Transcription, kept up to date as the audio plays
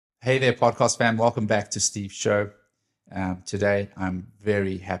Hey there, podcast fam. Welcome back to Steve's show. Today, I'm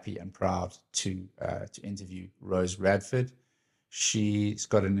very happy and proud to interview Rose Radford. She's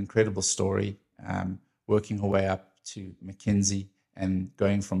got an incredible story, working her way up to McKinsey and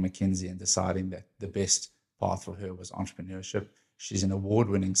going from McKinsey and deciding that the best path for her was entrepreneurship. She's an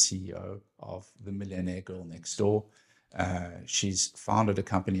award-winning CEO of the Millionaire Girl Next Door. She's founded a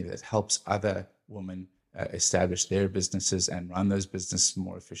company that helps other women establish their businesses and run those businesses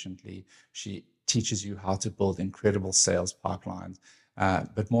more efficiently. She teaches you how to build incredible sales pipelines.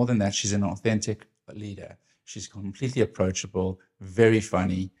 But more than that, she's an authentic leader. She's completely approachable, very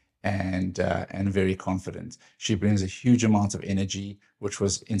funny, and very confident. She brings a huge amount of energy, which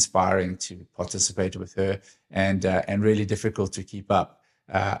was inspiring to participate with her, and really difficult to keep up.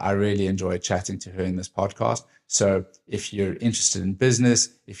 I really enjoyed chatting to her in this podcast. So if you're interested in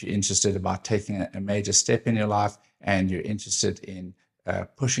business, if you're interested about taking a major step in your life, and you're interested in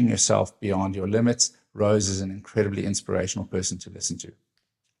pushing yourself beyond your limits, Rose is an incredibly inspirational person to listen to.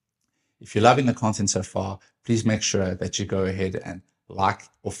 If you're loving the content so far, please make sure that you go ahead and like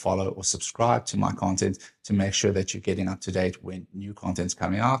or follow or subscribe to my content to make sure that you're getting up to date when new content's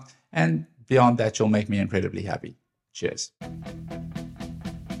coming out. And beyond that, you'll make me incredibly happy. Cheers.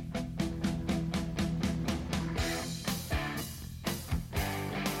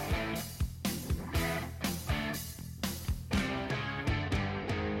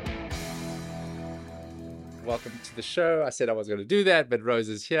 Welcome to the show. I said I was going to do that, but Rose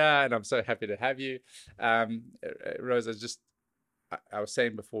is here, and I'm so happy to have you. Rose, I was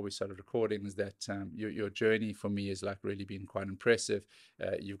saying before we started recording is that your journey for me has like really been quite impressive.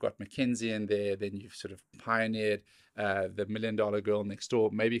 You've got McKinsey in there, then you've sort of pioneered the $1 Million Girl Next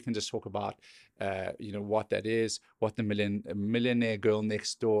Door. Maybe you can just talk about what that is, what the Millionaire Girl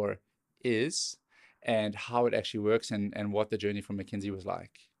Next Door is, and how it actually works, and what the journey from McKinsey was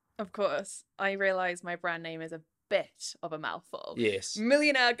like. Of course. I realize my brand name is a bit of a mouthful. Yes.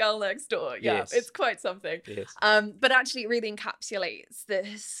 Millionaire Girl Next Door. Yeah, Yes. It's quite something. Yes. But actually it really encapsulates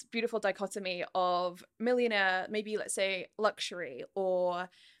this beautiful dichotomy of millionaire, maybe let's say luxury or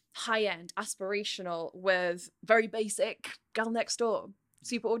high-end, aspirational, with very basic girl next door,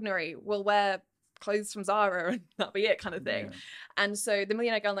 super ordinary, will wear clothes from Zara and that'll be it kind of thing. Yeah. And so the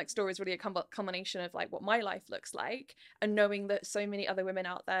Millionaire Girl Next Door is really a culmination of like what my life looks like, and knowing that so many other women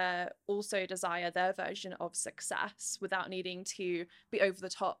out there also desire their version of success without needing to be over the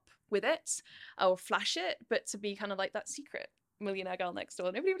top with it or flash it, but to be kind of like that secret millionaire girl next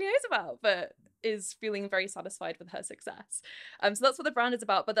door nobody really knows about, but is feeling very satisfied with her success. So that's what the brand is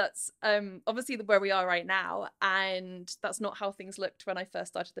about, but that's obviously where we are right now, and that's not how things looked when I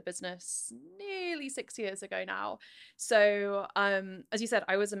first started the business nearly 6 years ago now. So as you said,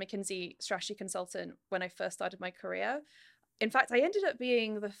 I was a McKinsey strategy consultant when I first started my career. In fact, I ended up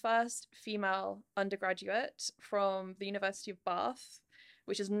being the first female undergraduate from the University of Bath,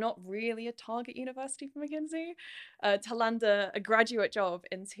 which is not really a target university for McKinsey, to land a graduate job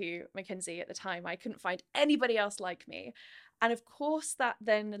into McKinsey at the time. I couldn't find anybody else like me. And of course, that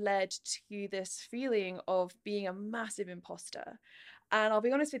then led to this feeling of being a massive imposter. And I'll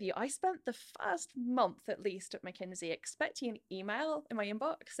be honest with you, I spent the first month at least at McKinsey expecting an email in my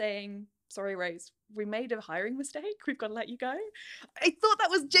inbox saying, "Sorry, Rose, we made a hiring mistake. We've got to let you go." I thought that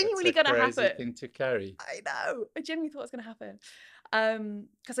was genuinely going to happen. Crazy thing to carry. I know. I genuinely thought it was going to happen.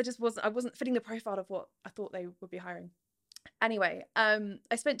 Because I wasn't fitting the profile of what I thought they would be hiring. Anyway,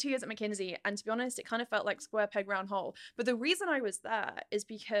 I spent 2 years at McKinsey, and to be honest, it kind of felt like square peg round hole. But the reason I was there is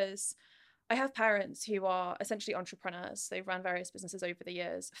because I have parents who are essentially entrepreneurs. They've run various businesses over the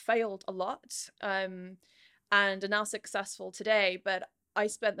years, failed a lot, and are now successful today. But I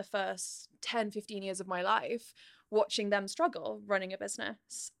spent the first 10, 15 years of my life watching them struggle running a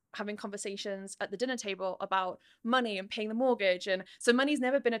business, having conversations at the dinner table about money and paying the mortgage. And so money's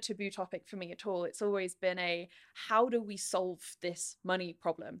never been a taboo topic for me at all. It's always been a, how do we solve this money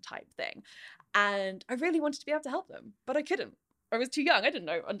problem type thing? And I really wanted to be able to help them, but I couldn't. I was too young. I didn't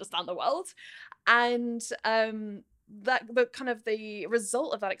understand the world. And the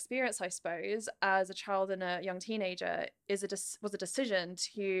result of that experience, I suppose, as a child and a young teenager, was a decision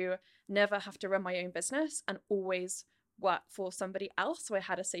to never have to run my own business and always work for somebody else, so I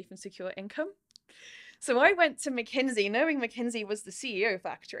had a safe and secure income. So I went to McKinsey knowing McKinsey was the CEO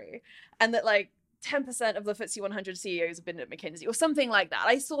factory, and that like 10% of the FTSE 100 CEOs have been at McKinsey or something like that.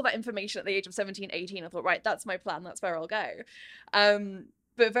 I saw that information at the age of 17, 18. I thought, right, that's my plan. That's where I'll go.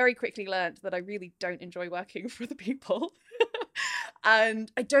 But very quickly learned that I really don't enjoy working for other people.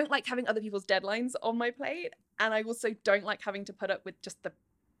 And I don't like having other people's deadlines on my plate. And I also don't like having to put up with just the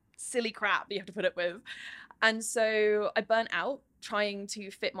silly crap you have to put up with. And so I burnt out trying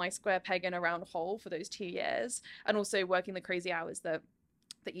to fit my square peg in a round hole for those 2 years, and also working the crazy hours that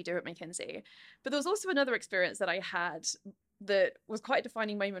you do at McKinsey. But there was also another experience that I had that was quite a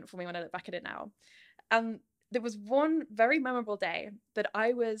defining moment for me when I look back at it now. And there was one very memorable day that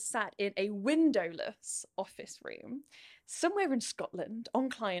I was sat in a windowless office room somewhere in Scotland on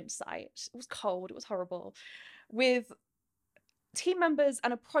client site. It was cold, it was horrible, with team members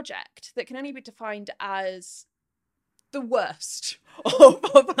and a project that can only be defined as the worst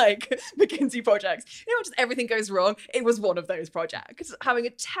of like McKinsey projects. You know, just everything goes wrong. It was one of those projects, having a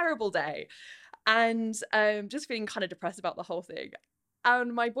terrible day and just feeling kind of depressed about the whole thing.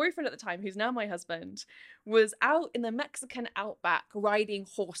 And my boyfriend at the time, who's now my husband, was out in the Mexican outback riding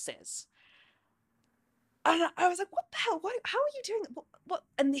horses. And I was like, what the hell? How are you doing? What?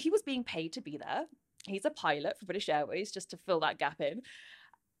 And he was being paid to be there. He's a pilot for British Airways, just to fill that gap in.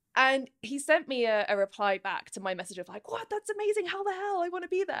 And he sent me a reply back to my message of like, what? That's amazing. How the hell? I want to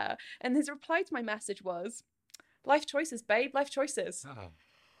be there. And his reply to my message was, life choices, babe, life choices. Oh.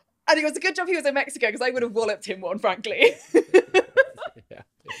 And it was a good job he was in Mexico, because I would have walloped him one, frankly. Yeah.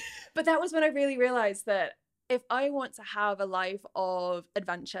 But that was when I really realized that if I want to have a life of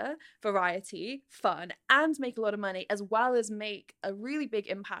adventure, variety, fun, and make a lot of money, as well as make a really big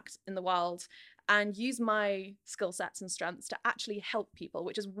impact in the world and use my skill sets and strengths to actually help people,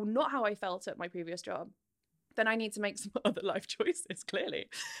 which is not how I felt at my previous job, then I need to make some other life choices, clearly.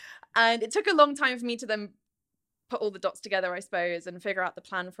 And it took a long time for me to then put all the dots together, I suppose, and figure out the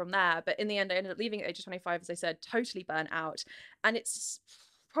plan from there. But in the end, I ended up leaving at age of 25, as I said, totally burnt out. And it's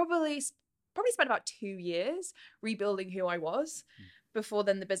probably spent about 2 years rebuilding who I was before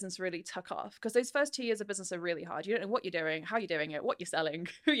then the business really took off. Because those first 2 years of business are really hard. You don't know what you're doing, how you're doing it, what you're selling,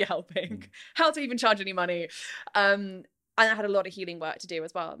 who you're helping, how to even charge any money. And I had a lot of healing work to do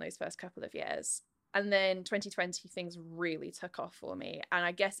as well in those first couple of years. And then 2020, things really took off for me. And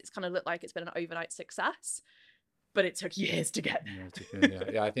I guess it's kind of looked like it's been an overnight success, but it took years to get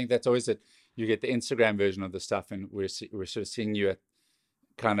there. Yeah, I think that's always it. You get the Instagram version of the stuff, and we're sort of seeing you at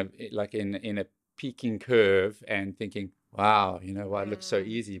kind of like in a peaking curve and thinking, wow, you know, it looks so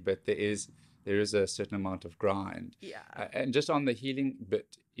easy, but there is a certain amount of grind. Yeah. And just on the healing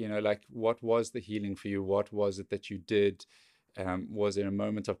bit, you know, like, what was the healing for you? What was it that you did? Was it a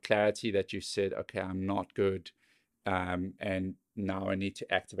moment of clarity that you said, okay, I'm not good, and now I need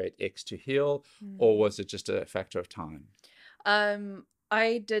to activate X to heal? Or was it just a factor of time?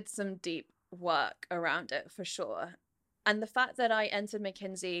 I did some deep work around it, for sure. And the fact that I entered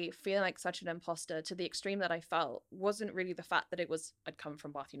McKinsey feeling like such an imposter, to the extreme that I felt, wasn't really the fact that I'd come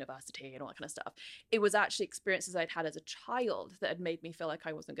from Bath University and all that kind of stuff. It was actually experiences I'd had as a child that had made me feel like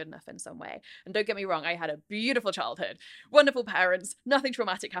I wasn't good enough in some way. And don't get me wrong, I had a beautiful childhood, wonderful parents, nothing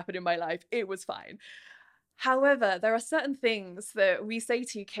traumatic happened in my life. It was fine. However, there are certain things that we say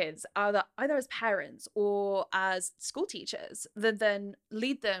to kids, either as parents or as school teachers, that then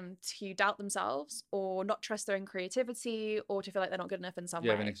lead them to doubt themselves or not trust their own creativity, or to feel like they're not good enough in some way. Do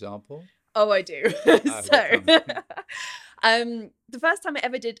you have an example? Oh, I do. The first time I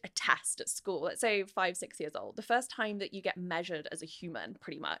ever did a test at school, let's say 5, 6 years old, the first time that you get measured as a human,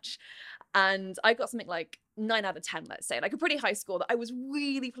 pretty much. And I got something like 9 out of 10, let's say, like a pretty high score that I was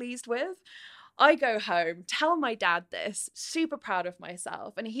really pleased with. I go home, tell my dad this, super proud of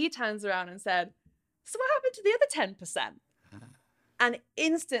myself. And he turns around and said, so what happened to the other 10%? And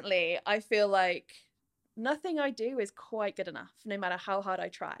instantly I feel like nothing I do is quite good enough, no matter how hard I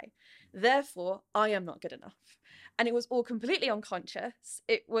try. Therefore, I am not good enough. And it was all completely unconscious.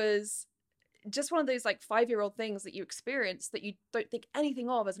 It was just one of those like 5-year-old things that you experience that you don't think anything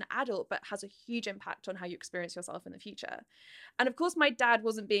of as an adult, but has a huge impact on how you experience yourself in the future. And of course, my dad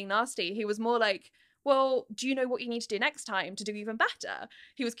wasn't being nasty. He was more like, well, do you know what you need to do next time to do even better?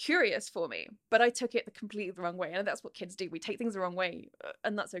 He was curious for me, but I took it completely the wrong way. And that's what kids do. We take things the wrong way,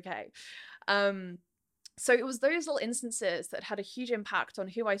 and that's okay. So it was those little instances that had a huge impact on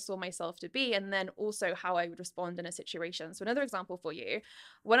who I saw myself to be, and then also how I would respond in a situation. So another example for you,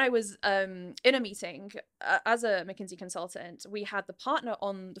 when I was in a meeting as a McKinsey consultant, we had the partner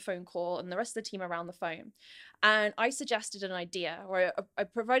on the phone call and the rest of the team around the phone. And I suggested an idea, or I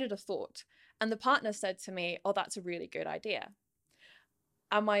provided a thought. And the partner said to me, oh, that's a really good idea.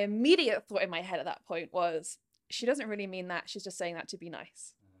 And my immediate thought in my head at that point was, she doesn't really mean that. She's just saying that to be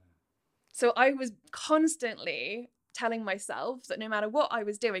nice. So I was constantly telling myself that no matter what I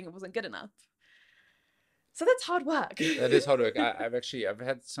was doing, it wasn't good enough. So that's hard work. That is hard work. I've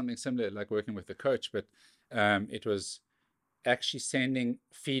had something similar, like working with a coach, but it was actually sending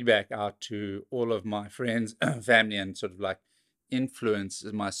feedback out to all of my friends, family, and sort of like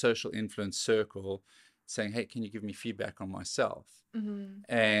my social influence circle, saying, hey, can you give me feedback on myself? Mm-hmm.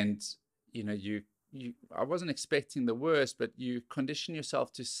 And, you know, I wasn't expecting the worst, but you condition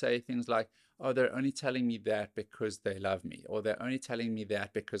yourself to say things like, oh, they're only telling me that because they love me, or they're only telling me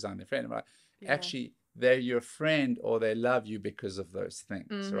that because I'm their friend. Right? Yeah. Actually, they're your friend, or they love you because of those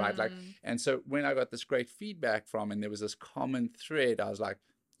things, right? Like, Mm-hmm. and so when I got this great feedback from, and there was this common thread, I was like,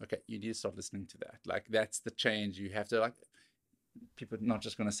 okay, you need to start listening to that. Like, that's the change. You have to, like, people are not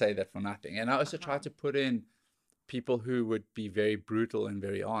just going to say that for nothing. And I also tried to put in people who would be very brutal and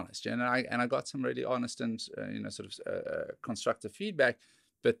very honest. And I got some really honest and sort of constructive feedback.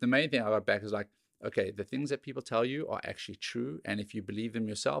 But the main thing I got back is like, okay, the things that people tell you are actually true, and if you believe them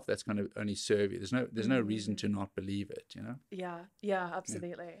yourself, that's going to only serve you. There's no reason to not believe it. You know? Yeah,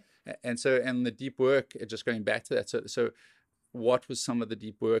 absolutely. Yeah. And so, and the deep work, just going back to that. So what was some of the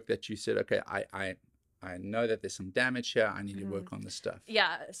deep work that you said, okay, I know that there's some damage here. I need to work on this stuff.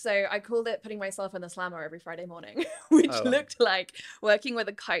 Yeah, so I called it putting myself in the slammer every Friday morning, which looked like working with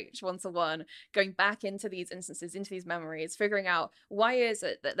a coach one-to-one, going back into these instances, into these memories, figuring out why is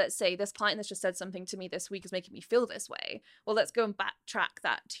it that, let's say, this client that's just said something to me this week is making me feel this way. Well, let's go and backtrack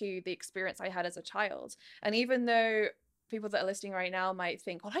that to the experience I had as a child. And even though people that are listening right now might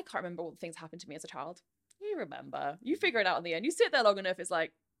think, well, I can't remember all the things that happened to me as a child. You remember. You figure it out in the end. You sit there long enough, it's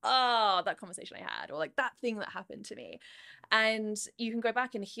like, oh, that conversation I had, or like that thing that happened to me. And you can go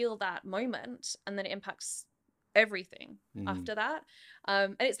back and heal that moment, and then it impacts everything after that.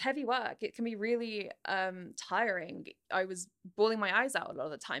 And it's heavy work. It can be really tiring. I was bawling my eyes out a lot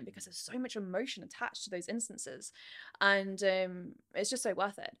of the time because there's so much emotion attached to those instances. And it's just so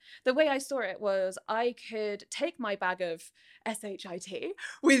worth it. The way I saw it was I could take my bag of SHIT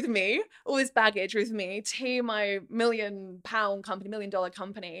with me, all this baggage with me, to my £1 million company, $1 million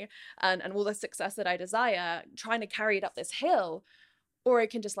company, and all the success that I desire, trying to carry it up this hill. Or I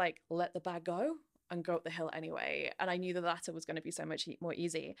can just like let the bag go and go up the hill anyway. And I knew the latter was going to be so much more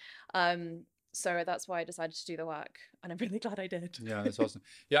easy. So that's why I decided to do the work, and I'm really glad I did. Yeah, that's awesome.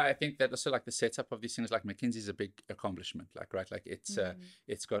 Yeah, I think that also, like, the setup of these things, like McKinsey is a big accomplishment. Like, right, like it's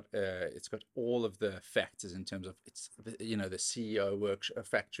got all of the factors in terms of it's the CEO works a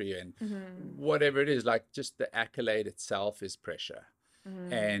factory and whatever it is. Like, just the accolade itself is pressure.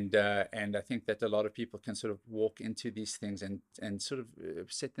 And I think that a lot of people can sort of walk into these things and sort of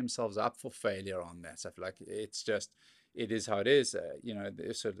set themselves up for failure on that stuff. Like, it is how it is.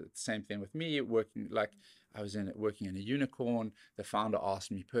 Sort of the same thing with me working. Like, I was working in a unicorn. The founder asked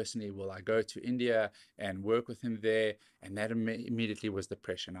me personally, will I go to India and work with him there? And that immediately was the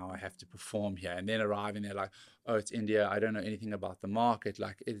pressure. Now I have to perform here. And then arriving there, like, oh, it's India. I don't know anything about the market.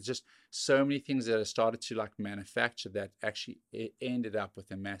 Like, it's just so many things that I started to like manufacture that actually it ended up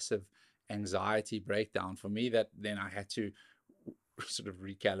with a massive anxiety breakdown for me that then I had to sort of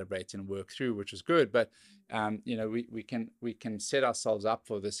recalibrate and work through, which was good. But we can set ourselves up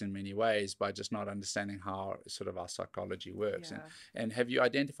for this in many ways by just not understanding how sort of our psychology works. And have you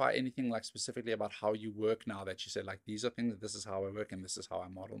identified anything like specifically about how you work now that you said, like, these are things, this is how I work and this is how I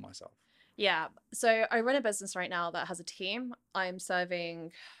model myself? Yeah, so I run a business right now that has a team. I'm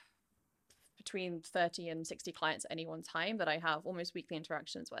serving between 30 and 60 clients at any one time that I have almost weekly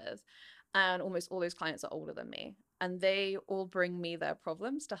interactions with, and almost all those clients are older than me, and they all bring me their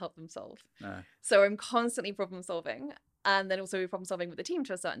problems to help them solve. So I'm constantly problem solving, and then also problem solving with the team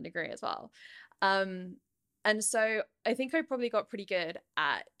to a certain degree as well. And so I think I probably got pretty good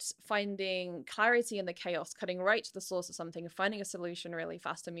at finding clarity in the chaos, cutting right to the source of something, and finding a solution really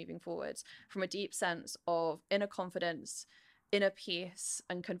fast and moving forwards from a deep sense of inner confidence, inner peace,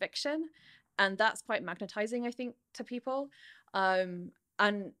 and conviction. And that's quite magnetizing, I think, to people. And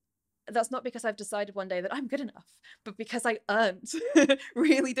that's not because I've decided one day that I'm good enough, but because I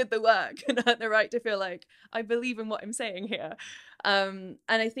really did the work and earned the right to feel like I believe in what I'm saying here. And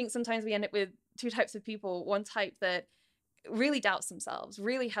I think sometimes we end up with two types of people. One type that really doubts themselves,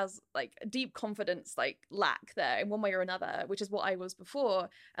 really has like a deep confidence like lack there in one way or another, which is what I was before.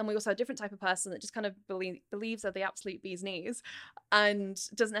 And we also have a different type of person that just kind of believes they're the absolute bee's knees and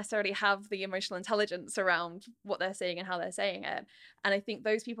doesn't necessarily have the emotional intelligence around what they're saying and how they're saying it. And I think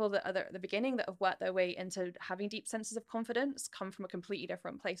those people that are at the beginning that have worked their way into having deep senses of confidence come from a completely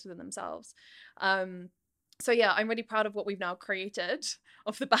different place within themselves. So yeah, I'm really proud of what we've now created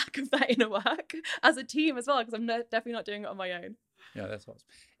off the back of that inner work as a team as well, because I'm definitely not doing it on my own. Yeah, that's awesome.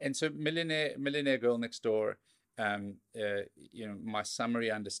 And so Millionaire Girl Next Door, my summary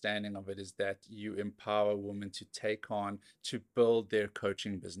understanding of it is that you empower women to to build their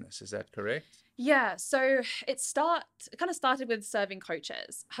coaching business. Is that correct? Yeah, so it kind of started with serving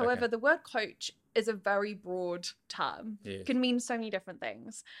coaches. However, the word coach is a very broad term. Yes. It can mean so many different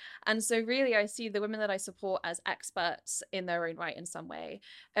things. And so really I see the women that I support as experts in their own right in some way.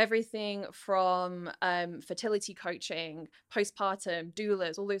 Everything from fertility coaching, postpartum,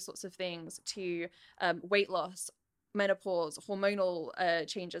 doulas, all those sorts of things, to weight loss, menopause, hormonal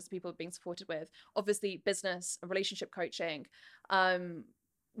changes people are being supported with, obviously business and relationship coaching.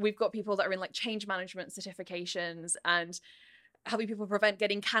 We've got people that are in like change management certifications and helping people prevent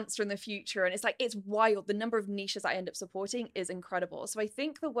getting cancer in the future. And it's like, it's wild. The number of niches I end up supporting is incredible. So I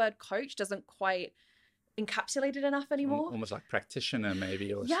think the word coach doesn't quite encapsulate it enough anymore. Almost like practitioner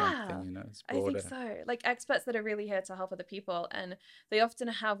maybe, or Yeah, something, you know, it's I broader. think so. Like experts that are really here to help other people. And they often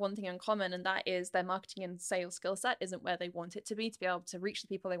have one thing in common, and that is their marketing and sales skill set isn't where they want it to be able to reach the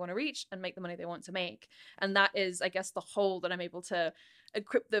people they want to reach and make the money they want to make. And that is, I guess, the hole that I'm able to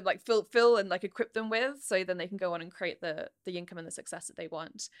equip them, like fill and like equip them with, so then they can go on and create the income and the success that they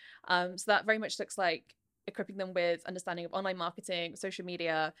want. So that very much looks like equipping them with understanding of online marketing, social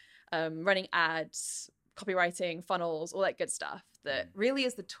media, running ads, copywriting, funnels, all that good stuff that really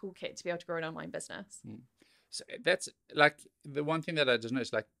is the toolkit to be able to grow an online business. So that's like the one thing that I just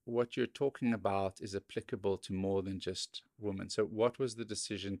noticed, like what you're talking about is applicable to more than just women. So what was the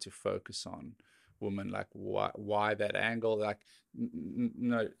decision to focus on women? Like why that angle? Like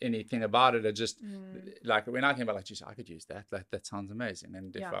no anything about it. It just like when I came about, like, geez, I could use that. That sounds amazing.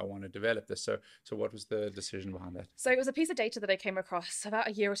 And if I want to develop this, so what was the decision behind that? So it was a piece of data that I came across about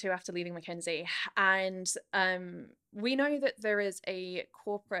a year or two after leaving McKinsey, and we know that there is a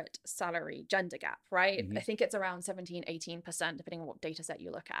corporate salary gender gap, right? I think it's around 17-18%, depending on what data set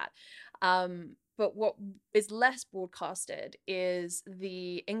you look at. But what is less broadcasted is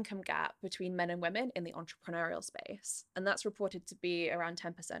the income gap between men and women in the entrepreneurial space. And that's reported to be around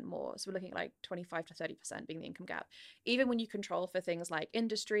 10% more. So we're looking at like 25 to 30% being the income gap. Even when you control for things like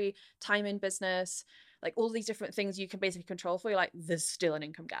industry, time in business, like all these different things you can basically control for, you're like, there's still an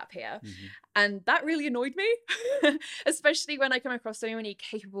income gap here. And that really annoyed me, especially when I come across so many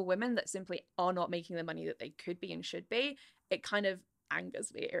capable women that simply are not making the money that they could be and should be. It kind of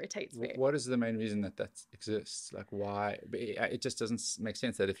angers me, irritates me. What is the main reason that exists? Like why? It just doesn't make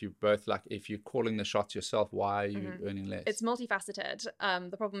sense that if you both, like, if you're calling the shots yourself, why are you earning less? It's multifaceted.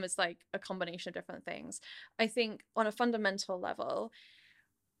 The problem is like a combination of different things. I think on a fundamental level,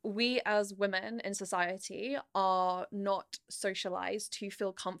 we as women in society are not socialized to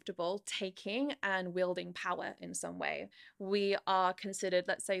feel comfortable taking and wielding power in some way. We are considered,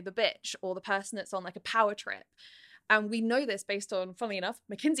 let's say, the bitch or the person that's on like a power trip. And we know this based on, funnily enough,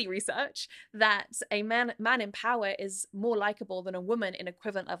 McKinsey research, that a man in power is more likable than a woman in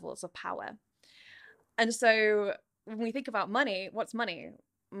equivalent levels of power. And so when we think about money, what's money?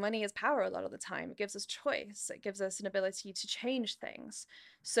 Money is power a lot of the time. It gives us choice. It gives us an ability to change things.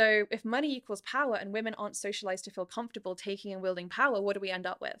 So if money equals power and women aren't socialized to feel comfortable taking and wielding power, what do we end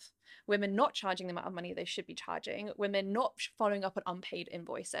up with? Women not charging the amount of money they should be charging, women not following up on unpaid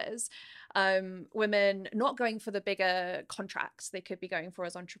invoices, women not going for the bigger contracts they could be going for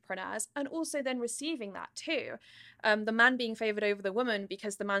as entrepreneurs, and also then receiving that too. The man being favored over the woman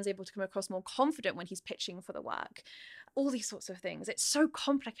because the man's able to come across more confident when he's pitching for the work. All these sorts of things. It's so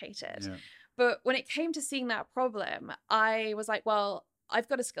complicated. Yeah. But when it came to seeing that problem, I was like, well, I've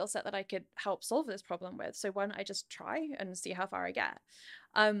got a skill set that I could help solve this problem with. So why don't I just try and see how far I get?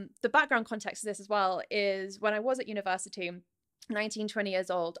 The background context of this as well is when I was at university, 19, 20 years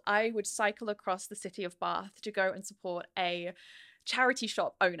old, I would cycle across the city of Bath to go and support a charity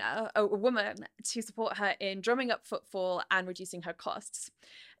shop owner, a woman, to support her in drumming up footfall and reducing her costs.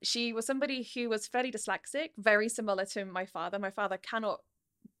 She was somebody who was fairly dyslexic, very similar to my father. My father cannot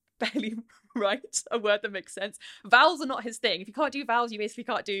barely write a word that makes sense. Vowels are not his thing. If you can't do vowels, you basically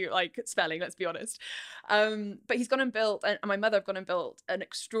can't do like spelling, let's be honest. But he's gone and built, and my mother have gone and built an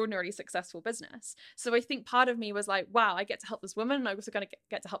extraordinarily successful business. So I think part of me was like, wow, I get to help this woman, and I was going to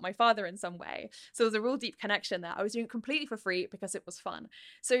get to help my father in some way. So there's a real deep connection there. I was doing it completely for free because it was fun.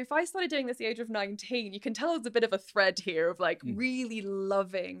 So if I started doing this at the age of 19, you can tell there's a bit of a thread here of like really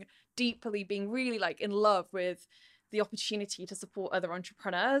loving, deeply being really like in love with the opportunity to support other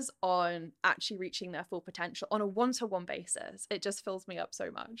entrepreneurs on actually reaching their full potential on a one-to-one basis. It just fills me up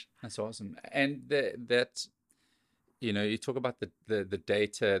so much. That's awesome. And that, you know, you talk about the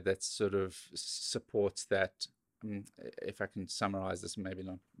data that sort of supports that. If I can summarize this, maybe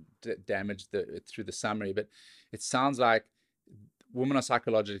not damage through the summary, but it sounds like women are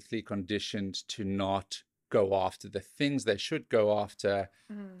psychologically conditioned to not go after the things they should go after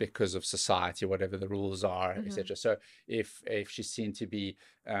because of society, whatever the rules are, etc. So if she's seen to be,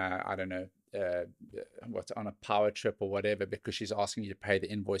 I don't know, what's on a power trip or whatever, because she's asking you to pay the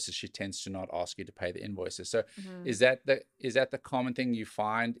invoices, she tends to not ask you to pay the invoices. So is that the common thing you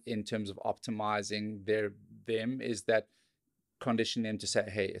find in terms of optimizing them? Is that condition them to say,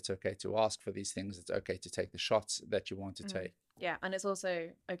 hey, it's okay to ask for these things, it's okay to take the shots that you want to take? Yeah, and it's also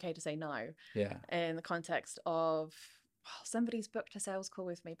okay to say no. Yeah. In the context of, well, somebody's booked a sales call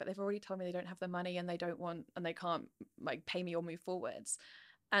with me, but they've already told me they don't have the money and they can't like pay me or move forwards.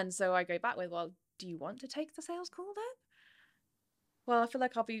 And so I go back with, well, do you want to take the sales call then? Well, I feel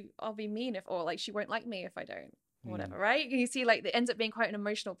like I'll be mean if, or like she won't like me if I don't, whatever, right? You see, like it ends up being quite an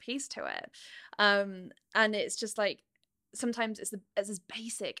emotional piece to it. And it's just like, sometimes it's as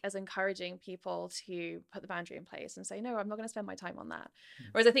basic as encouraging people to put the boundary in place and say, no, I'm not going to spend my time on that.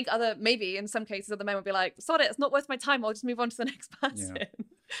 Whereas I think maybe in some cases other men would be like, sod it, it's not worth my time, I'll just move on to the next person.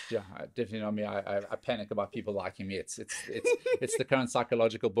 Yeah, definitely not me. I panic about people liking me. It's the current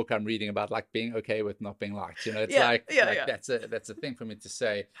psychological book I'm reading about, like being okay with not being liked. It's that's a thing for me to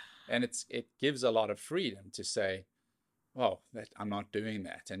say, and it gives a lot of freedom to say, well, I'm not doing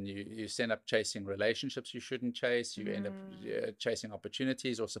that. And you end up chasing relationships you shouldn't chase. You end up chasing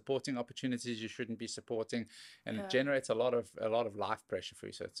opportunities or supporting opportunities you shouldn't be supporting, and it generates a lot of life pressure for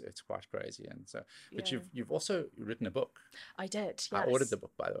you. So it's quite crazy. And so, but you've also written a book. I did. Yes. I ordered the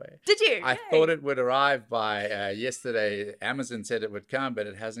book, by the way. Did you? I thought it would arrive by yesterday. Amazon said it would come, but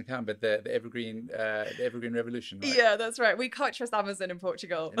it hasn't come. But the Evergreen Revolution. Right? Yeah, that's right. We can't trust Amazon in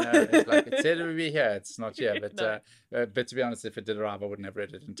Portugal. It's like it said it would be here. It's not here, but. No. But to be honest, if it did arrive, I wouldn't have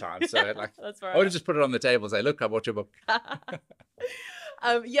read it in time. So that's right. I would have just put it on the table and say, look, I bought your book.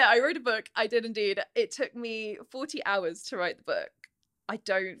 Yeah, I wrote a book. I did indeed. It took me 40 hours to write the book.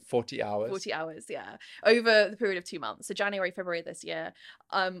 40 hours? 40 hours, yeah. Over the period of 2 months. So January, February this year.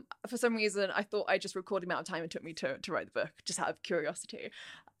 For some reason, I thought I just recorded the amount of time it took me to write the book, just out of curiosity.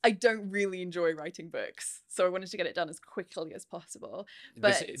 I don't really enjoy writing books, so I wanted to get it done as quickly as possible.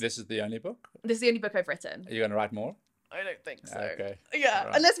 But this is the only book? This is the only book I've written. Are you going to write more? I don't think so. Okay. Yeah,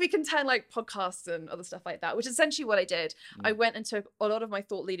 right. Unless we can turn like podcasts and other stuff like that, which is essentially what I did. I went and took a lot of my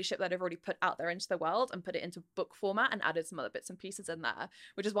thought leadership that I've already put out there into the world and put it into book format and added some other bits and pieces in there,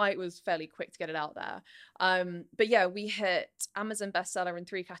 which is why it was fairly quick to get it out there. But yeah, we hit Amazon bestseller in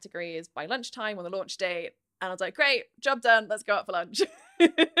 3 categories by lunchtime on the launch date. And I was like, great, job done. Let's go out for lunch.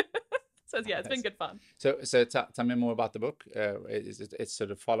 So yeah, it's been good fun. So tell me more about the book. Is it's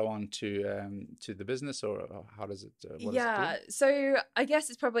sort of follow on to the business, or how does it? What does it do? So I guess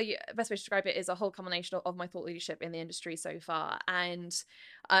it's probably the best way to describe it is a whole combination of my thought leadership in the industry so far. And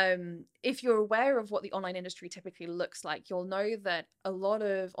if you're aware of what the online industry typically looks like, you'll know that a lot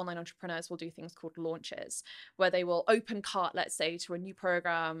of online entrepreneurs will do things called launches, where they will open cart, let's say, to a new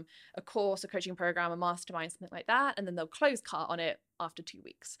program, a course, a coaching program, a mastermind, something like that, and then they'll close cart on it after 2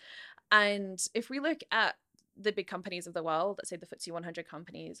 weeks. And if we look at the big companies of the world, let's say the FTSE 100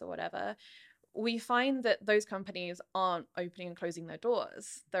 companies or whatever, we find that those companies aren't opening and closing their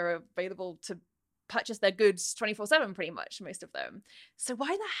doors. They're available to purchase their goods 24/7, pretty much, most of them. So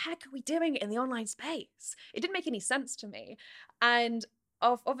why the heck are we doing it in the online space? It didn't make any sense to me. And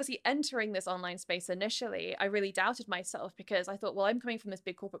obviously entering this online space initially, I really doubted myself because I thought, well, I'm coming from this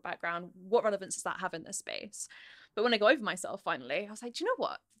big corporate background. What relevance does that have in this space? But when I got over myself finally, I was like, do you know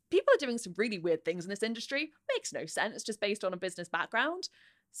what? People are doing some really weird things in this industry. Makes no sense just based on a business background.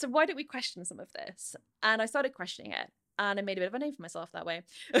 So why don't we question some of this? And I started questioning it. And I made a bit of a name for myself that way.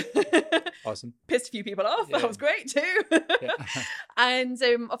 Awesome. Pissed a few people off. Yeah. That was great too. Yeah. And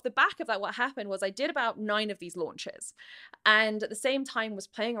off the back of that, what happened was I did about 9 of these launches. And at the same time was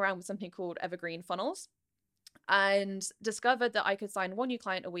playing around with something called evergreen funnels. And discovered that I could sign 1 new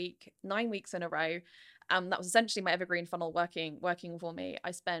client a week, 9 weeks in a row. That was essentially my evergreen funnel working for me.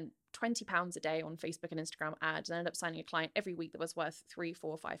 I spent £20 a day on Facebook and Instagram ads and ended up signing a client every week that was worth 3,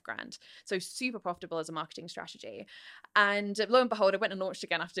 4, 5 grand. So super profitable as a marketing strategy. And lo and behold, I went and launched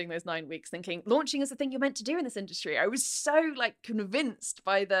again after doing those 9 weeks, thinking launching is the thing you're meant to do in this industry. I was so convinced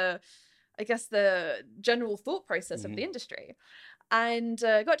by the general thought process of the industry. And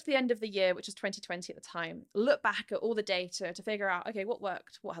got to the end of the year, which was 2020 at the time, looked back at all the data to figure out, okay, what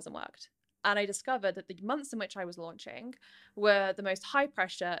worked, what hasn't worked. And I discovered that the months in which I was launching were the most high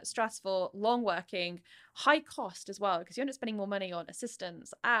pressure, stressful, long working, high cost as well, because you end up spending more money on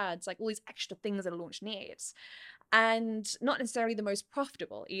assistants, ads, all these extra things that a launch needs. And not necessarily the most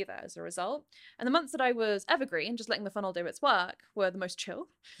profitable either as a result. And the months that I was evergreen, just letting the funnel do its work, were the most chill,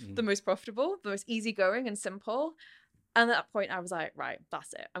 the most profitable, the most easygoing and simple. And at that point, I was like, right,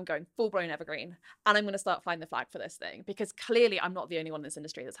 that's it. I'm going full blown evergreen, and I'm going to start flying the flag for this thing, because clearly I'm not the only one in this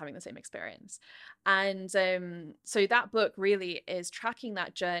industry that's having the same experience. And so that book really is tracking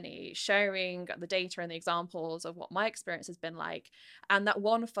that journey, sharing the data and the examples of what my experience has been like. And that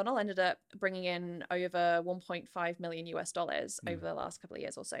one funnel ended up bringing in over 1.5 million US dollars over the last couple of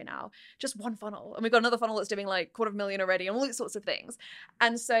years or so now. Just one funnel. And we've got another funnel that's doing like $250,000 already, and all these sorts of things.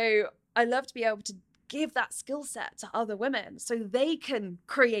 And so I love to be able to give that skill set to other women so they can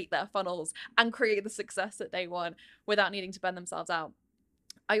create their funnels and create the success that they want without needing to burn themselves out.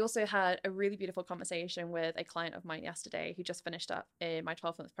 I also had a really beautiful conversation with a client of mine yesterday who just finished up in my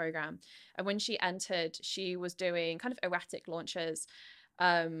 12-month program. And when she entered, she was doing kind of erratic launches.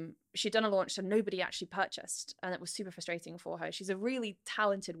 She'd done a launch that nobody actually purchased, and it was super frustrating for her. She's a really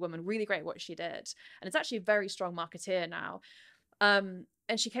talented woman, really great at what she did, and it's actually a very strong marketeer now.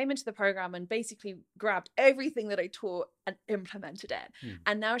 And she came into the program and basically grabbed everything that I taught and implemented it.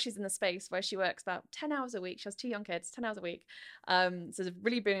 And now she's in the space where she works about 10 hours a week. She has 2 young kids, 10 hours a week. So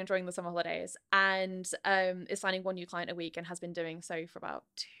really been enjoying the summer holidays, and is signing 1 new client a week, and has been doing so for about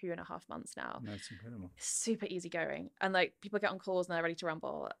 2.5 months now. That's incredible. It's super easygoing. And like, people get on calls and they're ready to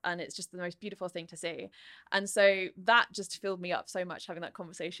rumble, and it's just the most beautiful thing to see. And so that just filled me up so much, having that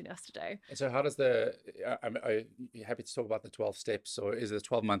conversation yesterday. And so how does are you happy to talk about the 12 steps, or is it a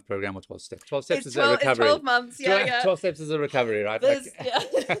 12-month program or 12 steps? 12 steps It's is 12, a recovery. it's 12 months, yeah. 12 steps is a recovery, right?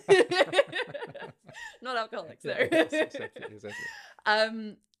 Yeah. Not alcoholics, though. Exactly.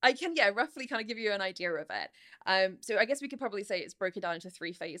 I can, roughly kind of give you an idea of it. So I guess we could probably say it's broken down into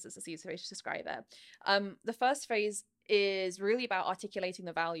 3 phases, as the easiest way to describe it. The first phase is really about articulating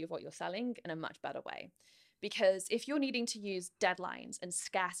the value of what you're selling in a much better way. Because if you're needing to use deadlines and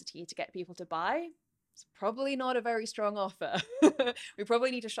scarcity to get people to buy, it's probably not a very strong offer. We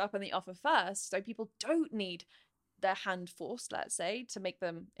probably need to sharpen the offer first, so people don't need their hand forced, let's say, to make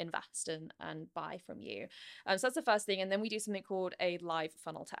them invest and buy from you. So that's the first thing. And then we do something called a live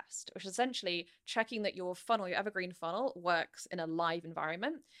funnel test, which is essentially checking that your funnel, your evergreen funnel, works in a live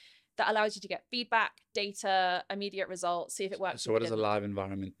environment. That allows you to get feedback, data, immediate results, see if it works. So what does a live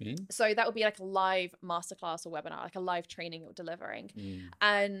environment mean? So that would be like a live masterclass or webinar, like a live training you're delivering.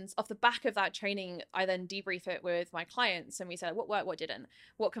 And off the back of that training, I then debrief it with my clients, and we said, what worked, what didn't,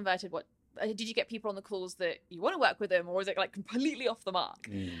 what converted, what did you get people on the calls that you want to work with them, or is it like completely off the mark?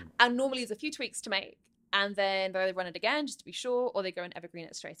 And normally there's a few tweaks to make. And then they run it again just to be sure, or they go and evergreen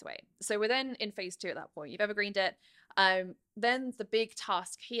it straight away. So we're then in phase 2 at that point. You've evergreened it. Then the big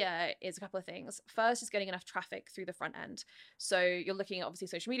task here is a couple of things. First is getting enough traffic through the front end. So you're looking at obviously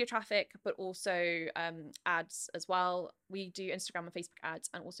social media traffic, but also ads as well. We do Instagram and Facebook ads,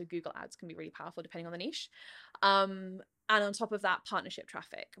 and also Google ads can be really powerful depending on the niche. And on top of that, partnership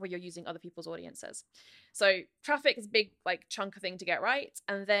traffic, where you're using other people's audiences. So traffic is a big chunk of thing to get right.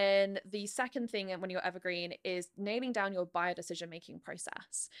 And then the second thing when you're evergreen is nailing down your buyer decision-making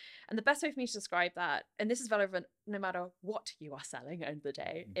process. And the best way for me to describe that, and this is relevant no matter what you are selling at the end of the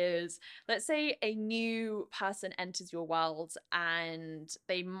day, is, let's say a new person enters your world and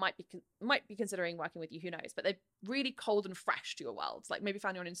they might be considering working with you, who knows, but they're really cold and fresh to your world. Like maybe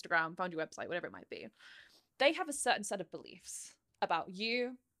found you on Instagram, found your website, whatever it might be. They have a certain set of beliefs about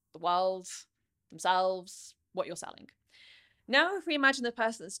you, the world, themselves, what you're selling. Now, if we imagine the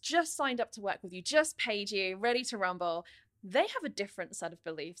person that's just signed up to work with you, just paid you, ready to rumble, they have a different set of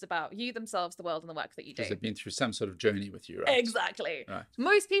beliefs about you, themselves, the world, and the work that you do. Because they've been through some sort of journey with you, right? Exactly. Right.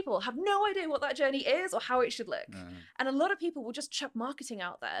 Most people have no idea what that journey is or how it should look. And a lot of people will just chuck marketing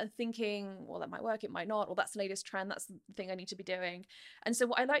out there thinking, well, that might work, it might not, or that's the latest trend, that's the thing I need to be doing. And so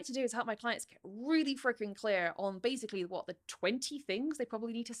what I like to do is help my clients get really freaking clear on basically what the 20 things they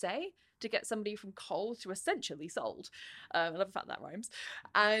probably need to say to get somebody from cold to essentially sold. I love the fact that rhymes.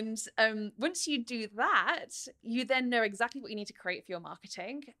 And once you do that, you then know exactly what you need to create for your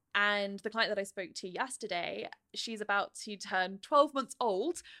marketing. And the client that I spoke to yesterday, she's about to turn 12 months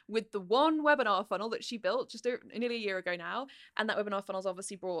old with the one webinar funnel that she built just nearly a year ago now. And that webinar funnel's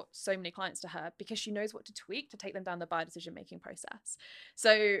obviously brought so many clients to her because she knows what to tweak to take them down the buyer decision-making process.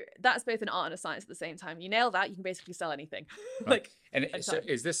 So that's both an art and a science at the same time. You nail that, you can basically sell anything. Right. So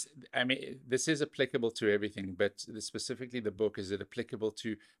is this, I mean, this is applicable to everything, but specifically the book, is it applicable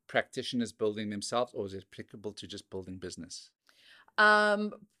to practitioners building themselves, or is it applicable to just building business?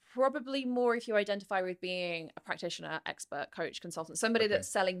 Probably more if you identify with being a practitioner, expert, coach, consultant, somebody that's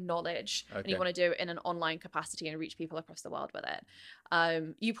selling knowledge and you want to do it in an online capacity and reach people across the world with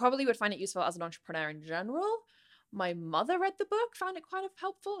it. You probably would find it useful as an entrepreneur in general, My mother read the book, found it quite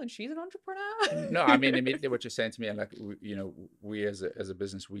helpful, and she's an entrepreneur. No, I mean, immediately what you're saying to me, and like, we as a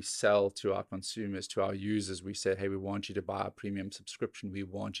business, we sell to our consumers, to our users. We say, hey, we want you to buy a premium subscription. We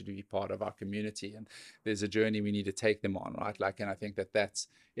want you to be part of our community, and there's a journey we need to take them on, right? Like, and I think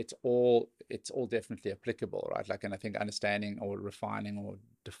it's all definitely applicable, right? Like, and I think understanding or refining or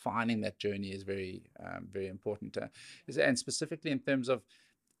defining that journey is very, very important. And specifically in terms of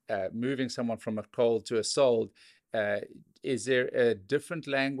moving someone from a cold to a sold. Is there a different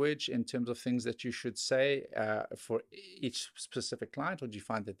language in terms of things that you should say for each specific client, or do you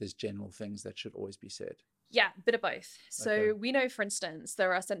find that there's general things that should always be said? Yeah, a bit of both. So we know, for instance,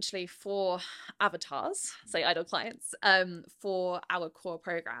 there are essentially 4 avatars, say ideal clients, for our core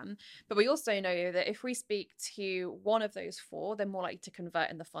program. But we also know that if we speak to one of those 4, they're more likely to convert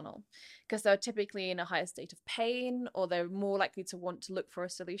in the funnel because they're typically in a higher state of pain, or they're more likely to want to look for a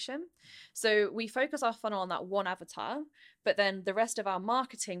solution. So we focus our funnel on that one avatar, but then the rest of our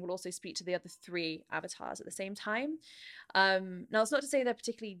marketing will also speak to the other 3 avatars at the same time. Now, it's not to say they're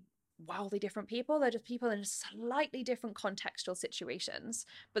particularly wildly different people. They're just people in slightly different contextual situations,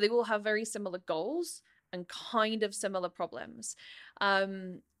 but they all have very similar goals and kind of similar problems.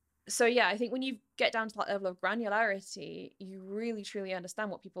 So yeah, I think when you get down to that level of granularity, you really truly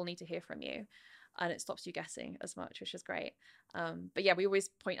understand what people need to hear from you, and it stops you guessing as much, which is great. But yeah, we always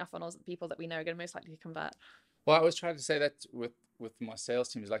point our funnels at the people that we know are going to most likely convert. Well, I always try to say that with my sales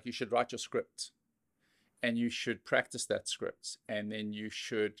team is like, you should write your script and you should practice that script, and then you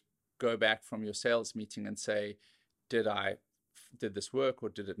should go back from your sales meeting and say, did this work or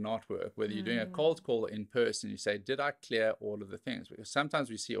did it not work? Whether you're doing a cold call in person, you say, did I clear all of the things? Because sometimes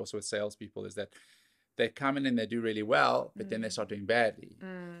we see also with salespeople is that they come in and they do really well, but then they start doing badly.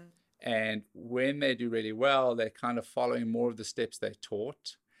 And when they do really well, they're kind of following more of the steps they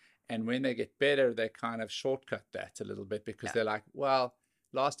taught. And when they get better, they kind of shortcut that a little bit because they're like, well,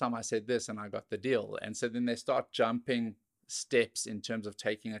 last time I said this and I got the deal. And so then they start jumping steps in terms of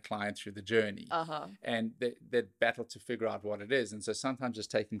taking a client through the journey, and they battle to figure out what it is. And so sometimes just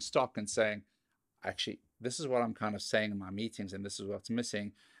taking stock and saying, actually, this is what I'm kind of saying in my meetings, and this is what's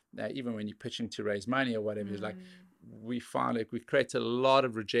missing. Even when you're pitching to raise money or whatever, it's like we find like we create a lot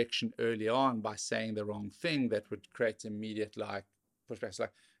of rejection early on by saying the wrong thing that would create immediate like pushback. It's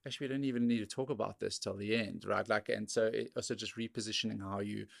like, actually, we don't even need to talk about this till the end, right? Like, and so it also just repositioning how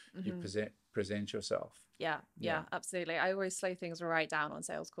you present yourself. Yeah, absolutely. I always slow things right down on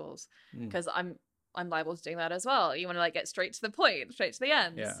sales calls because I'm liable to doing that as well. You want to like get straight to the point, straight to the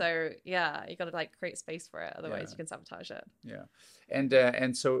end. So yeah, you got to like create space for it, otherwise you can sabotage it.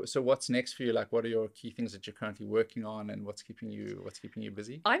 And so what's next for you? Like, what are your key things that you're currently working on, and what's keeping you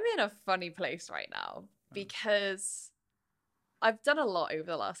busy? I'm in a funny place right now because I've done a lot over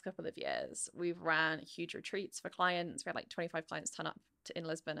the last couple of years. We've ran huge retreats for clients. We had like 25 clients turn up in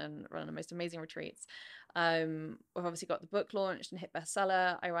Lisbon and run the most amazing retreats. We've obviously got the book launched and hit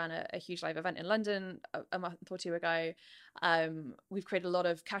bestseller. I ran a huge live event in London a month or 2 ago. We've created a lot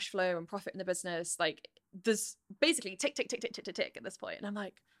of cash flow and profit in the business. Like, there's basically tick at this point. And I'm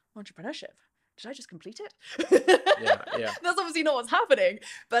like, entrepreneurship, did I just complete it? That's obviously not what's happening.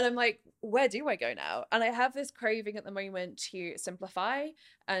 But I'm like, where do I go now? And I have this craving at the moment to simplify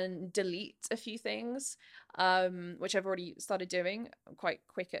and delete a few things, which I've already started doing. I'm quite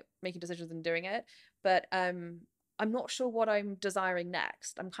quick at making decisions and doing it. But I'm not sure what I'm desiring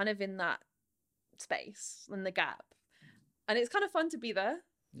next. I'm kind of in that space, in the gap. And it's kind of fun to be there.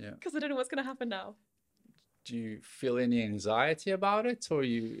 Because I don't know what's going to happen now. Do you feel any anxiety about it, or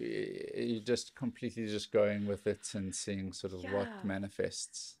you just completely just going with it and seeing sort of what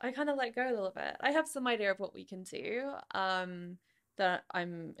manifests? I kind of let go a little bit. I have some idea of what we can do that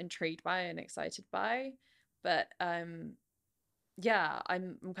I'm intrigued by and excited by, but yeah,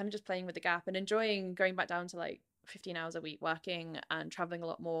 I'm kind of just playing with the gap and enjoying going back down to like 15 hours a week working and traveling a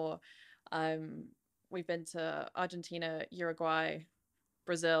lot more. We've been to Argentina, Uruguay,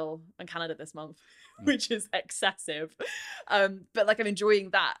 Brazil, and Canada this month, which is excessive. But like, I'm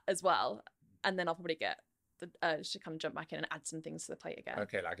enjoying that as well. And then I'll probably get the urge to kind of jump back in and add some things to the plate again.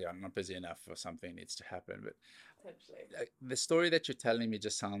 Okay, like, I'm not busy enough or something needs to happen. But the story that you're telling me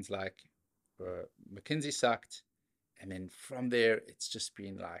just sounds like McKinsey sucked, and then from there it's just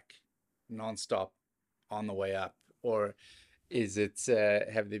been like nonstop on the way up. Or is it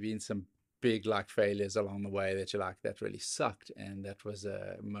have there been some big like failures along the way that you're like, that really sucked and that was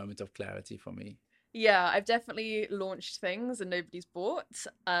a moment of clarity for me? Yeah, I've definitely launched things and nobody's bought.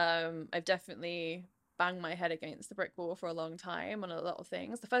 I've definitely banged my head against the brick wall for a long time on a lot of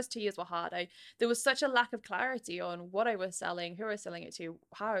things. The first 2 years were hard. There was such a lack of clarity on what I was selling, who I was selling it to,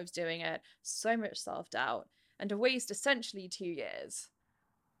 how I was doing it, so much self-doubt. and to waste essentially 2 years.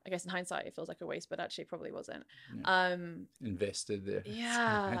 I guess in hindsight it feels like a waste, but actually it probably wasn't. Invested there.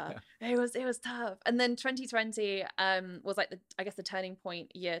 Yeah, it was tough. And then 2020 was like the turning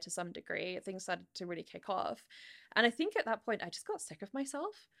point year to some degree. Things started to really kick off. And I think at that point I just got sick of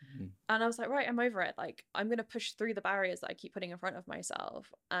myself. And I was like, right, I'm over it. Like, I'm going to push through the barriers that I keep putting in front of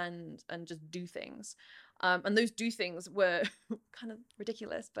myself and just do things. And those do things were kind of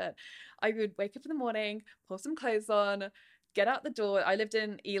ridiculous, but I would wake up in the morning, pull some clothes on, get out the door. I lived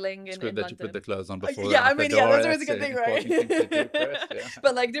in Ealing in London. London. You put the clothes on before. Yeah, I mean, that's always a good thing, right? First, yeah.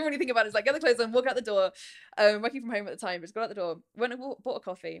 But like, didn't really think about it. It's like, get the clothes on, walk out the door. Working from home at the time, just got out the door, went and bought a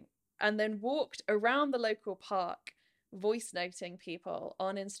coffee, and then walked around the local park, voice noting people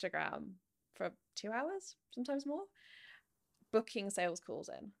on Instagram for 2 hours, sometimes more, booking sales calls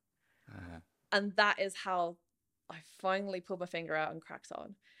in. And that is how I finally pulled my finger out and cracked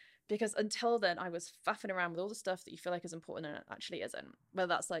on. Because until then, I was faffing around with all the stuff that you feel like is important and it actually isn't. Whether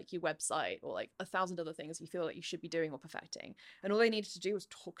that's like your website or like 1,000 other things you feel like you should be doing or perfecting. And all I needed to do was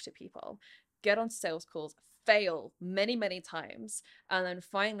talk to people, get on sales calls, fail many, many times. And then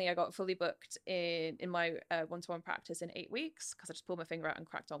finally, I got fully booked in my one-to-one practice in 8 weeks because I just pulled my finger out and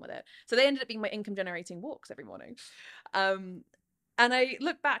cracked on with it. So they ended up being my income generating walks every morning. And I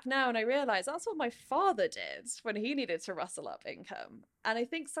look back now and I realize that's what my father did when he needed to rustle up income. And I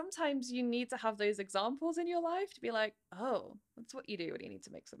think sometimes you need to have those examples in your life to be like, oh, that's what you do when you need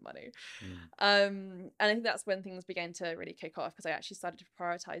to make some money. And I think that's when things began to really kick off because I actually started to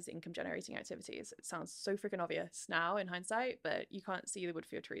prioritize income generating activities. It sounds so freaking obvious now in hindsight, but you can't see the wood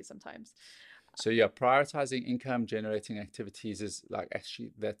for your trees sometimes. So yeah, prioritizing income generating activities is like,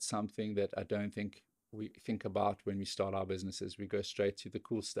 actually, that's something that I don't think we think about when we start our businesses. We go straight to the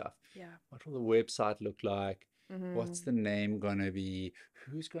cool stuff. Yeah. What will the website look like? What's the name going to be?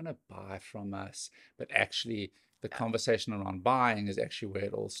 Who's going to buy from us? But actually, the conversation around buying is actually where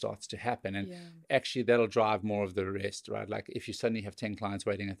it all starts to happen. And actually, that'll drive more of the rest, right? Like if you suddenly have 10 clients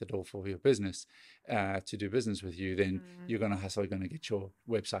waiting at the door for your business to do business with you, then you're going to hustle, you're going to get your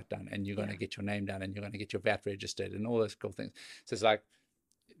website done, and you're going to get your name done, and you're going to get your VAT registered and all those cool things. So it's like,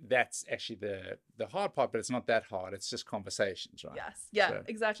 that's actually the hard part, but it's not that hard. It's just conversations, right? Yes. Yeah, so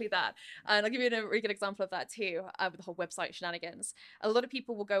exactly that. And I'll give you a really good example of that too, with the whole website shenanigans. A lot of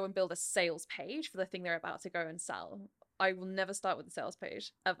people will go and build a sales page for the thing they're about to go and sell. I will never start with a sales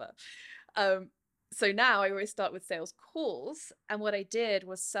page, ever. So now I always start with sales calls. And what I did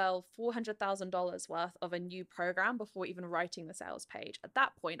was sell $400,000 worth of a new program before even writing the sales page. At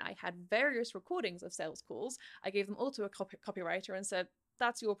that point, I had various recordings of sales calls. I gave them all to a copywriter and said,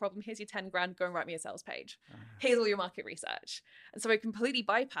 that's your problem. Here's your 10 grand. Go and write me a sales page. Here's all your market research. And so I completely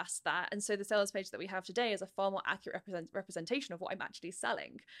bypassed that. And so the sales page that we have today is a far more accurate representation of what I'm actually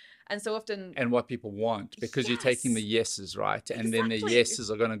selling. And so often... And what people want, because you're taking the yeses, right? Exactly. And then the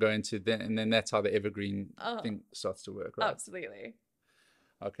yeses are going to go into then, and then that's how the evergreen thing starts to work, right? Absolutely.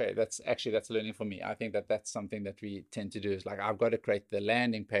 Okay, that's learning for me. I think that's something that we tend to do is like, I've got to create the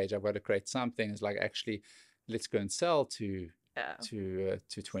landing page. I've got to create something. It's like, actually, let's go and sell to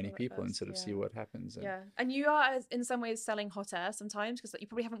 20 people and sort of see what happens. And you are in some ways selling hot air sometimes because you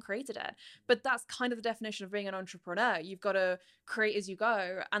probably haven't created it, but that's kind of the definition of being an entrepreneur. You've got to create as you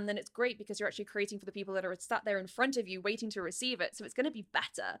go, and then it's great because you're actually creating for the people that are sat there in front of you waiting to receive it, so it's going to be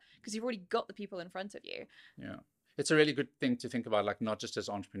better because you've already got the people in front of you. It's a really good thing to think about, like not just as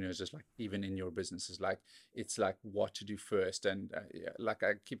entrepreneurs, just like even in your businesses, like it's like what to do first. And like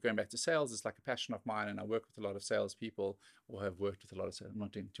I keep going back to sales, it's like a passion of mine, and I work with a lot of salespeople, or have worked with a lot of sales. I'm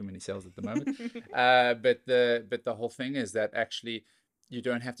not doing too many sales at the moment, but the whole thing is that actually you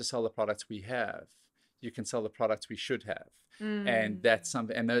don't have to sell the products we have. You can sell the products we should have, and that's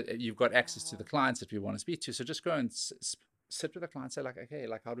something. And you've got access to the clients that we want to speak to. So just go and sit with the client, say like, okay,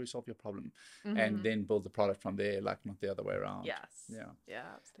 like how do we solve your problem, and then build the product from there, like not the other way around.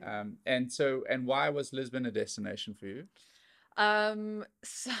 Absolutely. And why was Lisbon a destination for you?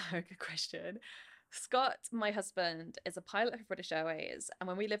 So good question. Scott, my husband, is a pilot for British Airways, and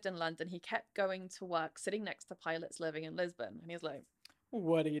when we lived in London, he kept going to work sitting next to pilots living in Lisbon, and he was like,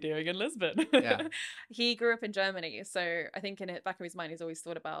 what are you doing in Lisbon? He grew up in Germany, so I think in it back of his mind he's always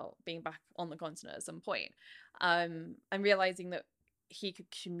thought about being back on the continent at some point. And realizing that he could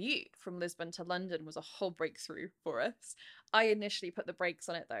commute from Lisbon to London was a whole breakthrough for us. I initially put the brakes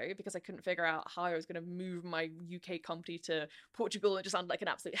on it though because I couldn't figure out how I was going to move my UK company to Portugal. It just sounded like an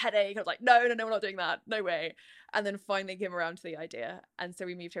absolute headache. I was like, no, we're not doing that, no way. And then finally came around to the idea, and so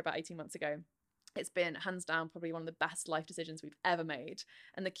we moved here about 18 months ago. it's been hands down probably one of the best life decisions we've ever made.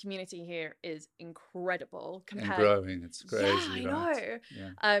 And the community here is incredible and growing. It's crazy. Yeah, I know.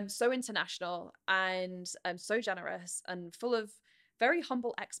 Yeah. So international and so generous and full of very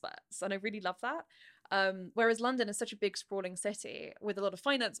humble experts. And I really love that. Whereas London is such a big sprawling city with a lot of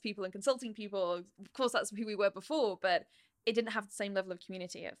finance people and consulting people. Of course, that's who we were before, but it didn't have the same level of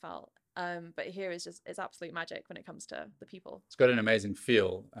community, it felt. But here is just, it's absolute magic when it comes to the people. It's got an amazing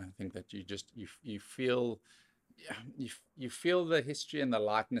feel. I think that you feel, you feel the history and the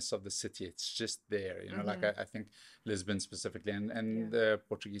likeness of the city. It's just there, you know. Like I think Lisbon specifically, and the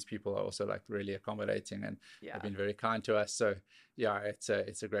Portuguese people are also like really accommodating and have been very kind to us. So yeah, it's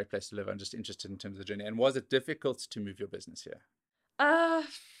a great place to live. I'm just interested in terms of the journey. And was it difficult to move your business here?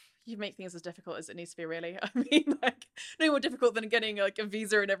 You make things as difficult as it needs to be, really. I mean, like, no more difficult than getting like a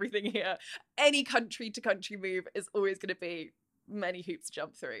visa and everything here. Any country to country move is always going to be many hoops to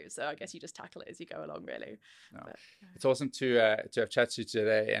jump through. So I guess you just tackle it as you go along, really. No. But, it's awesome to have chatted to you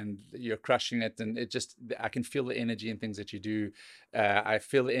today, and you're crushing it. And it just, I can feel the energy in things that you do. I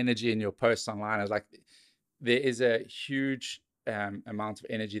feel the energy in your posts online. I was like, there is a huge amount of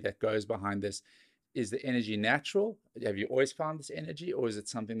energy that goes behind this. Is the energy natural? Have you always found this energy, or is it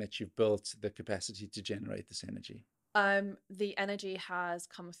something that you've built the capacity to generate this energy? The energy has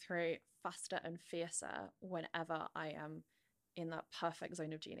come through faster and fiercer whenever I am in that perfect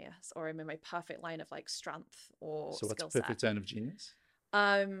zone of genius, or I'm in my perfect line of like strength or skill set. So what's perfect zone of genius?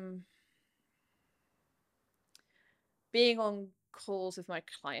 Being on calls with my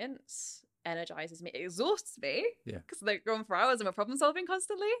clients energizes me. It exhausts me because they're going for hours and we're problem solving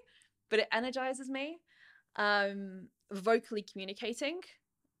constantly, but it energizes me. Vocally communicating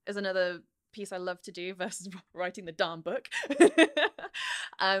is another piece I love to do versus writing the darn book.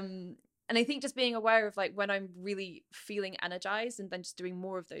 And I think just being aware of like when I'm really feeling energized and then just doing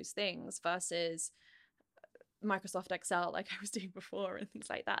more of those things versus Microsoft Excel like I was doing before and things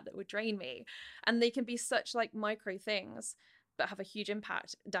like that would drain me. And they can be such like micro things but have a huge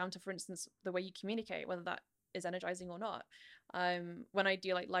impact down to, for instance, the way you communicate, whether that is energizing or not. When I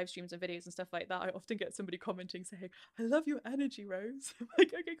do like live streams and videos and stuff like that, I often get somebody commenting saying, "I love your energy, Rose." I'm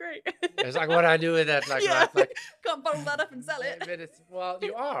like, okay, great. It's like, what do I do with that? Like, like can't bottle that up and sell it. But it's, well,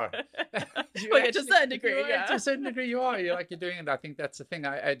 you are. Well, yeah, to a certain degree. Yeah, to a certain degree, you are. You're doing it. I think that's the thing.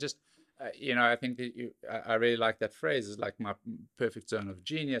 I just, you know, I think that I really like that phrase. Is like my perfect zone of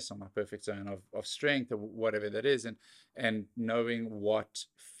genius or my perfect zone of strength or whatever that is, and knowing what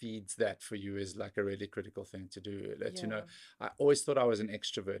feeds that for you is like a really critical thing to do. You know, I always thought I was an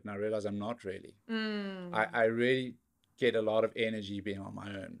extrovert, and I realized I'm not really. I really get a lot of energy being on my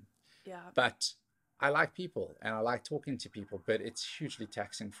own. Yeah, but I like people and I like talking to people, but it's hugely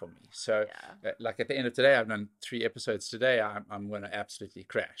taxing for me. So like at the end of today, I've done 3 episodes today. I'm going to absolutely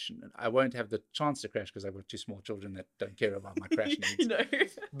crash, and I won't have the chance to crash because I've got 2 small children that don't care about my crash needs. No.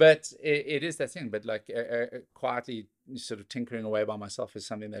 But it is that thing. But like quietly sort of tinkering away by myself is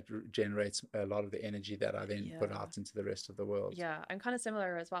something that generates a lot of the energy that I then put out into the rest of the world. Yeah, I'm kind of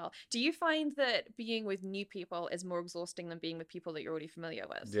similar as well. Do you find that being with new people is more exhausting than being with people that you're already familiar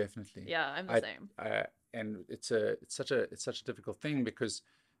with? Definitely. Yeah, I'm the same. And it's such a difficult thing because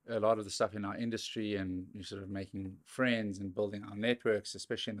a lot of the stuff in our industry and you're sort of making friends and building our networks,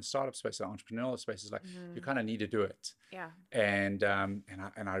 especially in the startup space, the entrepreneurial space, is like you kind of need to do it. Yeah. And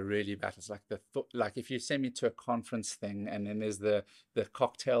I really battle. It's like like if you send me to a conference thing and then there's the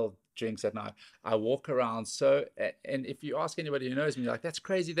cocktail drinks at night, I walk around and if you ask anybody who knows me, like, that's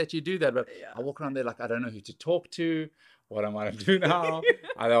crazy that you do that, but I walk around there like I don't know who to talk to. What am I to do now?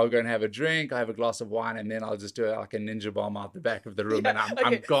 I'll go and have a drink, I have a glass of wine, and then I'll just do it like a ninja bomb out the back of the room, and I'm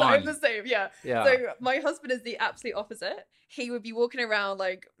gone. So I'm the same, yeah. So my husband is the absolute opposite. He would be walking around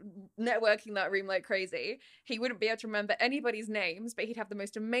like networking that room like crazy. He wouldn't be able to remember anybody's names, but he'd have the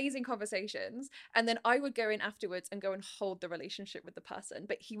most amazing conversations. And then I would go in afterwards and go and hold the relationship with the person,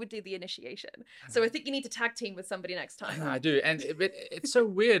 but he would do the initiation. So I think you need to tag team with somebody next time. I do, and it's so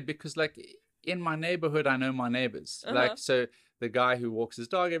weird because like, in my neighborhood, I know my neighbors. Like, so the guy who walks his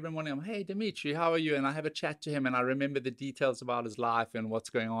dog every morning, I'm, hey, Dimitri, how are you? And I have a chat to him and I remember the details about his life and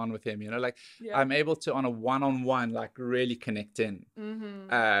what's going on with him. You know, like I'm able to, on a one-on-one, like really connect in.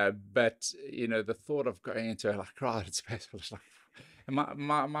 But, you know, the thought of going into a like crowded space was like, and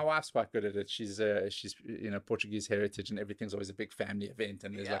my wife's quite good at it. She's you know, Portuguese heritage and everything's always a big family event.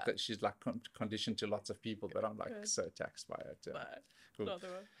 And there's like that, she's like conditioned to lots of people, but I'm like so taxed by it. Cool.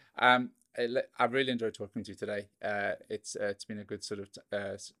 I've really enjoyed talking to you today. It's been a good sort of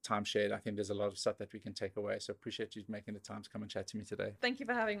time shared. I think there's a lot of stuff that we can take away. So appreciate you making the time to come and chat to me today. Thank you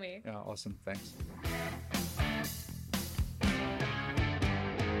for having me. Yeah, awesome. Thanks.